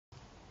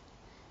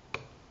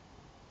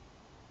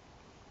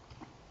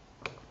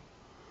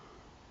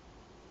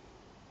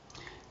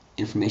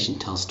information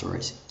tells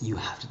stories. You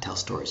have to tell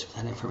stories with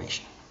that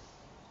information.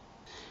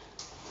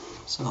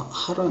 So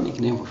how do I make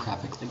an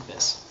infographic like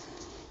this?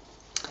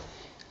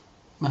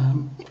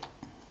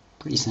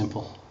 Pretty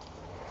simple.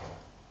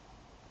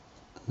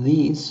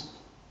 These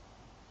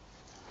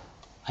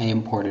I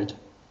imported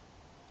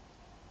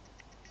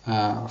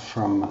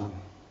from,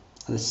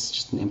 this is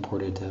just an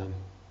imported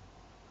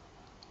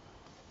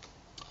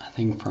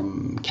thing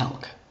from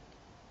Calc.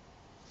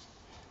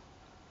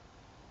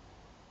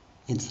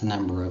 It's the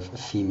number of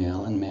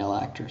female and male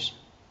actors.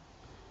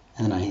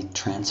 And then I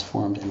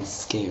transformed and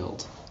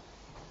scaled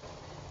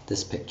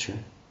this picture,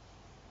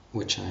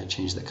 which I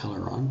changed the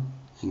color on,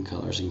 in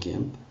colors in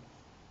Gimp.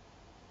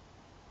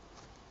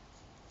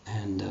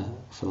 And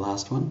for the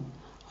last one,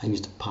 I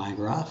used a pie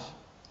graph,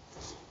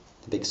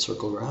 the big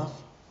circle graph,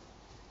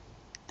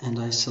 and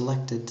I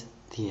selected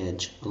the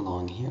edge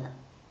along here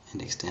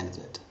and extended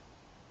it.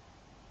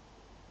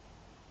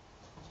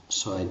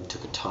 So I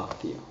took a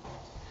top view.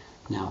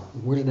 Now,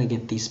 where did I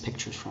get these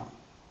pictures from?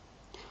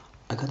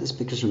 I got these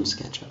pictures from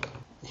SketchUp.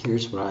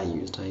 Here's what I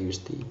used.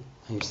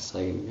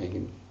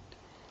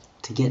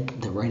 To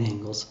get the right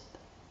angles,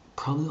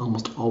 probably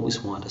almost always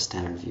want a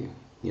standard view.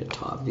 You get a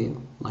top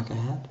view, like I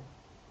had.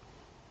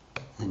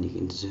 Then you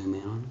can zoom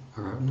in on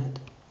or out on it.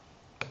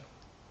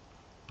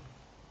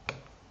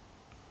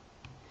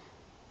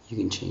 You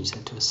can change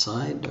that to a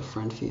side, a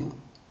front view.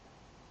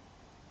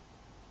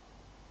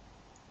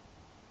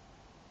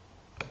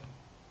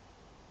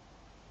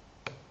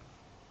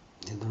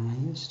 The other one I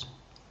used.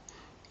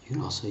 You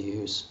can also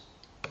use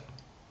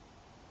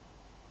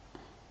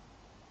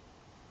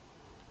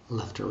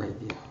left or right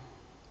view.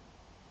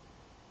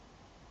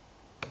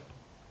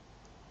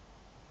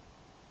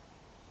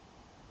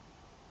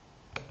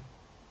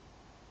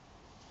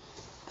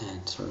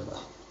 And sort of a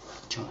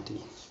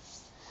jaunty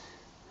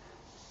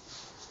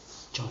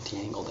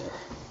angle there.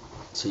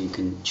 So you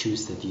can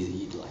choose the view that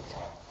you'd like.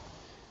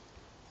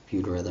 If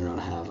you'd rather not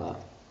have a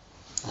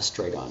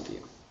straight on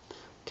view.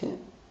 Okay,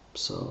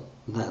 so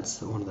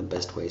that's one of the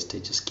best ways to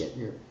just get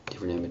your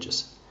different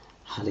images.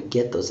 How to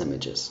get those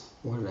images?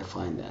 Where did I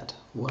find that?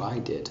 What I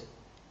did,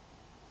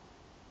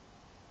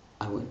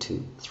 I went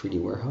to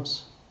 3D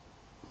Warehouse,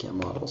 get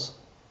models,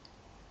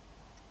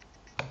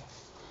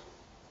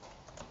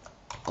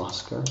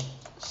 Oscar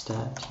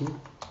statue,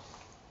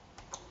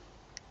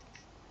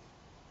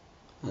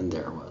 and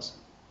there it was.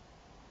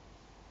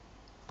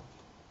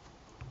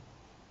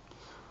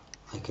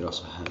 I could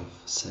also have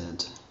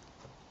said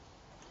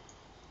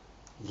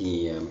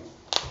the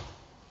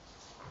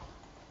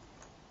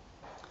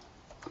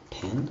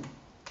pen,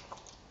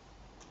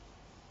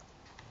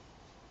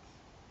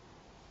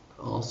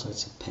 all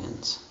sorts of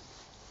pens.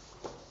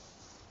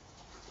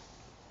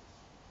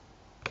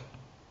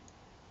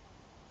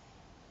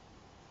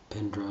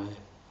 Pen drive.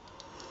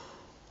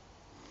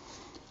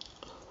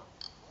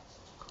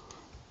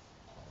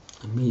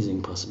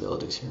 Amazing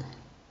possibilities here.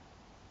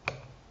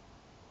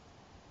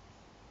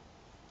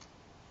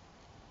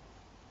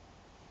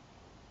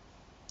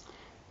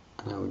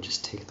 And I would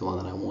just take the one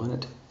that I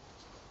wanted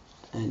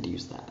and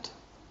use that.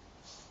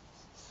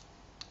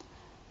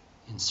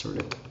 Insert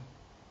it.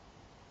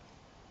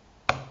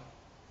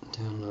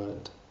 Download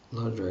it.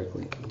 Load it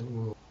directly.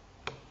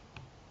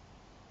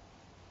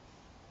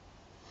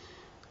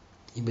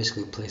 You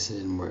basically place it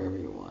in wherever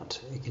you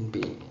want. It can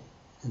be,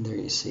 and there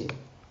you see.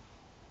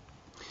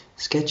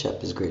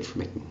 SketchUp is great for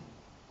making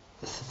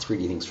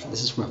 3D things.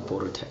 This is from a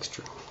photo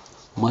texture,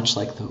 much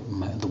like the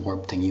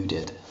warp thing you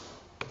did.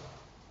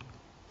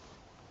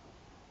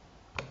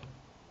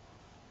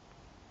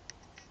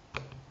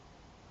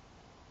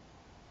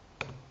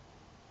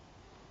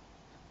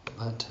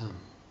 But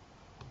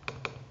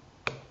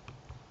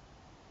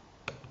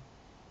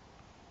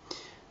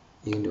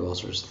you can do all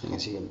sorts of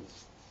things. You can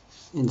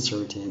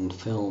insert in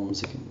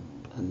films. You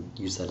can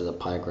use that as a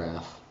pie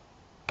graph.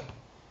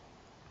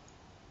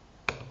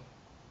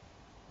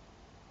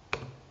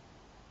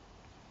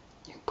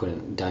 You can put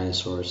in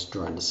dinosaurs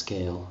drawn to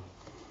scale.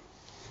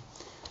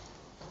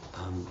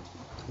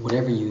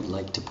 Whatever you'd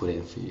like to put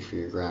in for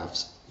your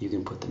graphs, you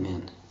can put them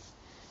in.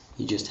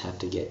 You just have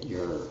to get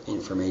your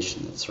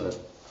information that sort of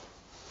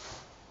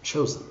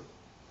shows them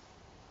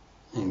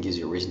and gives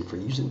you a reason for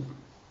using them.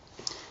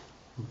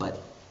 But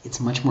it's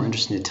much more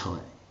interesting to tell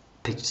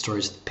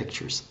stories with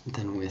pictures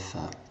than with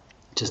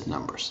just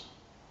numbers.